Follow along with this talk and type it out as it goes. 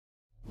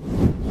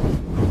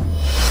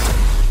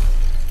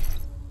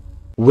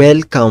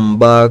Welcome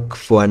back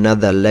for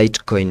another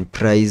Litecoin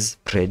price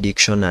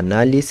prediction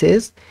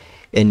analysis,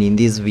 and in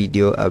this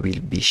video I will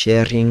be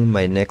sharing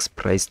my next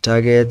price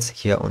targets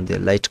here on the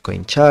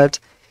Litecoin chart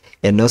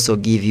and also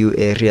give you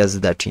areas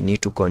that you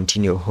need to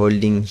continue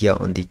holding here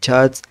on the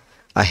charts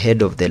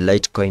ahead of the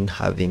Litecoin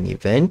halving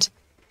event.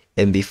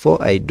 And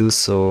before I do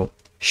so,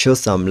 show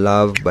some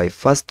love by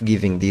first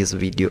giving this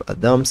video a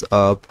thumbs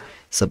up,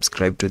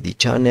 subscribe to the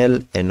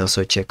channel, and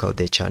also check out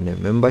the channel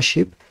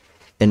membership.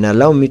 And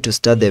allow me to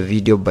start the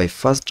video by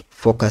first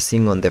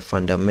focusing on the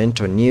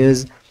fundamental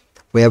news,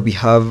 where we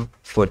have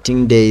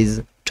 14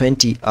 days,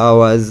 20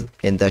 hours,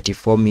 and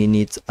 34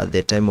 minutes at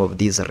the time of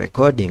this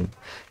recording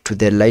to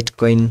the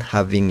Litecoin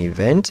halving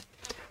event,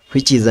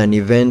 which is an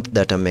event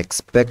that I'm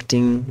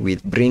expecting will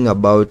bring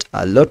about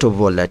a lot of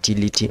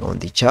volatility on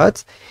the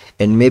charts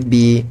and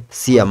maybe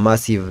see a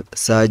massive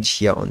surge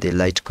here on the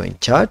Litecoin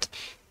chart.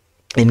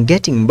 And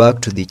getting back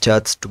to the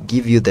charts to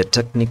give you the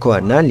technical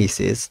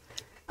analysis,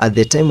 at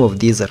the time of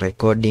this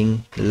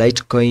recording,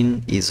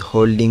 Litecoin is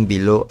holding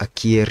below a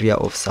key area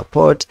of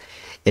support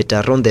at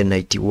around the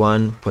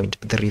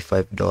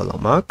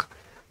 $91.35 mark,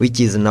 which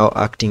is now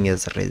acting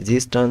as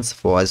resistance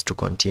for us to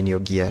continue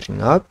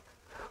gearing up.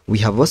 We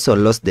have also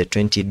lost the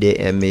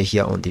 20-day MA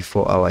here on the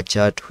 4-hour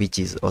chart, which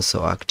is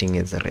also acting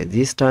as a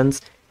resistance.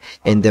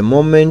 And the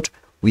moment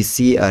we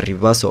see a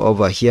reversal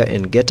over here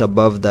and get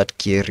above that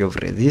key area of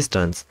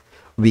resistance,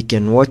 we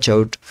can watch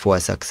out for a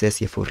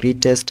successful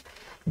retest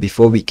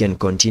before we can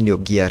continue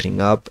gearing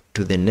up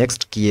to the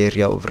next key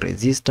area of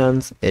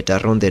resistance at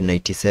around the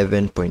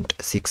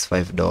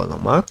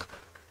 $97.65 mark.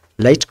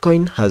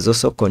 Litecoin has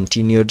also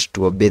continued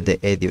to obey the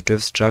Elliot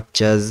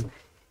structures,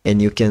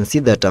 and you can see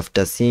that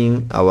after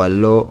seeing our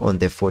low on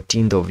the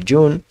 14th of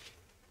June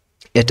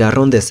at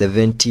around the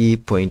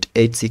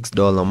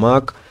 $70.86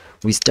 mark,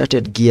 we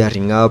started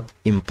gearing up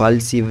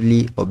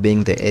impulsively,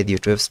 obeying the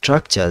Elliot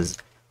structures,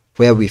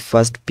 where we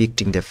first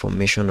peaked in the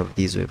formation of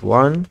this wave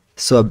 1,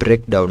 saw a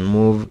breakdown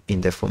move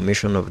in the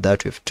formation of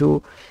that wave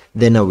 2,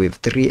 then a wave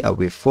 3, a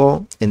wave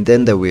 4, and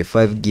then the wave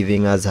 5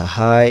 giving us a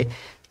high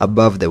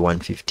above the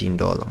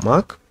 $115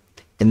 mark.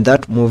 And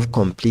that move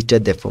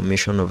completed the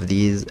formation of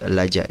these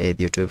larger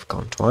Elliott wave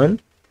count 1.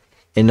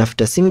 And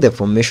after seeing the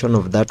formation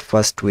of that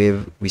first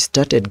wave, we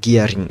started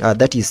gearing,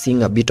 that is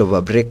seeing a bit of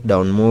a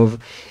breakdown move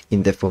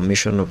in the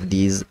formation of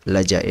these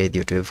larger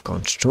Elliott wave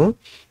count 2.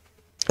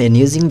 And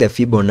using the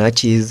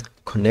Fibonacci's,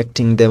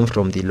 connecting them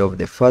from the low of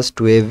the first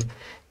wave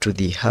to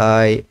the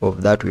high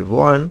of that wave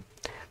 1,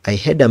 I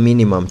had a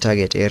minimum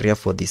target area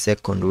for the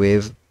second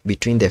wave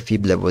between the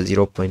Fib level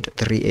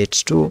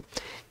 0.382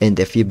 and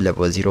the Fib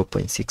level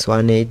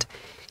 0.618,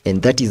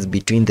 and that is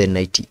between the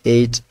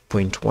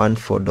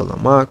 $98.14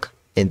 mark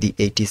and the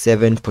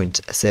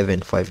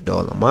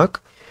 $87.75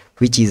 mark,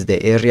 which is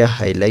the area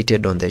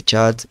highlighted on the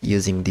chart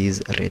using this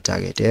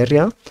retarget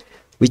area,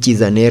 which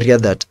is an area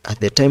that at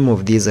the time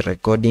of this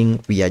recording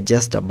we are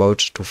just about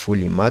to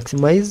fully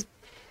maximize.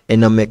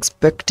 And I'm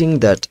expecting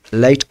that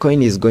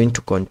Litecoin is going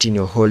to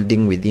continue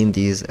holding within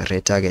this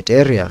retarget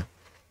area,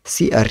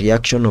 see a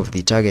reaction of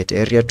the target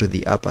area to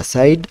the upper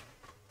side,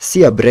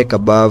 see a break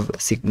above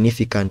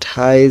significant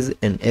highs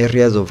and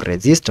areas of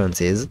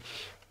resistances,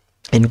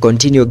 and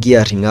continue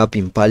gearing up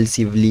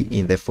impulsively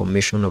in the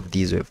formation of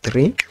this wave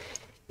 3,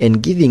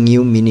 and giving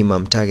you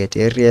minimum target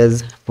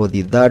areas for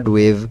the third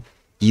wave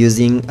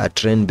using a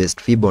trend-based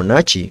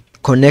Fibonacci,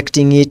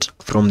 connecting it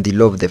from the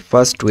low of the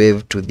first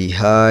wave to the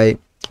high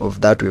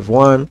of that wave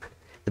 1,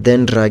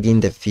 then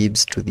dragging the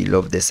fibs to the low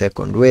of the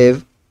second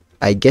wave.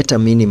 I get a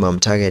minimum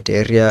target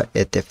area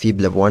at the fib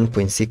level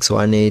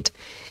 1.618,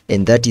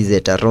 and that is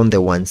at around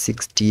the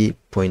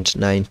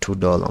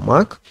 $160.92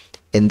 mark,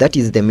 and that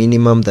is the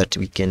minimum that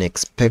we can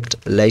expect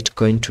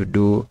Litecoin to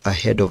do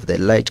ahead of the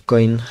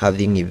Litecoin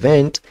halving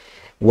event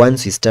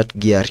once we start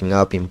gearing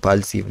up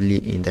impulsively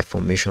in the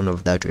formation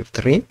of that wave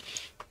 3.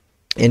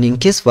 And in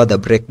case further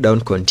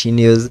breakdown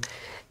continues,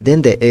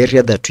 then the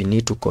area that we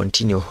need to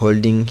continue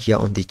holding here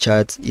on the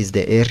charts is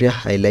the area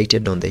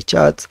highlighted on the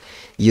charts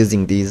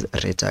using this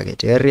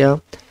retarget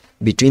area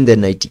between the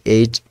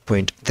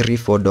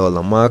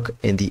 $98.34 mark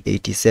and the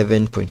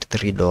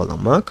 $87.3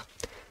 mark.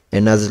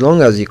 And as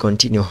long as we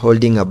continue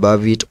holding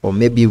above it or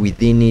maybe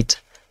within it,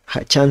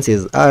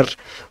 chances are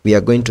we are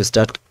going to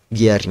start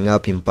gearing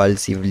up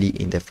impulsively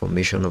in the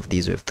formation of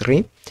this wave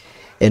 3.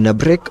 And a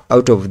break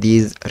out of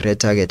this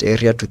retarget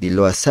area to the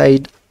lower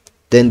side,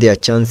 then there are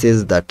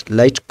chances that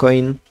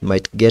Litecoin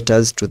might get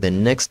us to the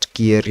next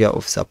key area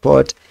of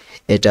support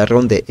at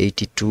around the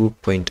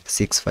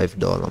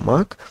 $82.65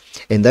 mark.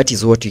 And that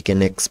is what you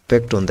can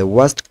expect on the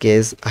worst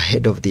case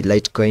ahead of the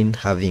Litecoin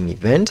halving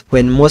event,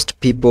 when most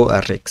people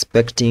are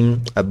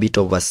expecting a bit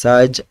of a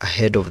surge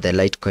ahead of the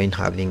Litecoin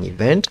halving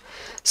event.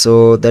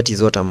 So that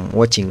is what I'm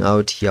watching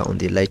out here on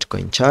the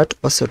Litecoin chart.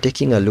 Also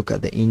taking a look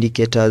at the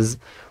indicators.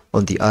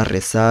 On the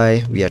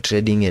RSI, we are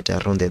trading at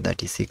around the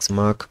 36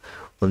 mark.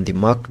 On the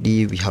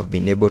MACD, we have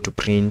been able to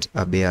print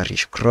a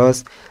bearish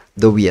cross,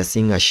 though we are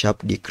seeing a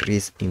sharp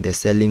decrease in the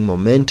selling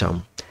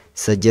momentum,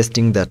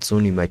 suggesting that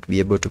soon we might be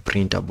able to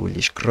print a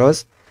bullish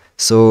cross.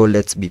 So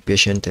let's be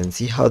patient and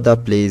see how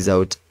that plays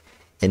out,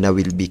 and I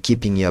will be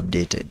keeping you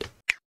updated.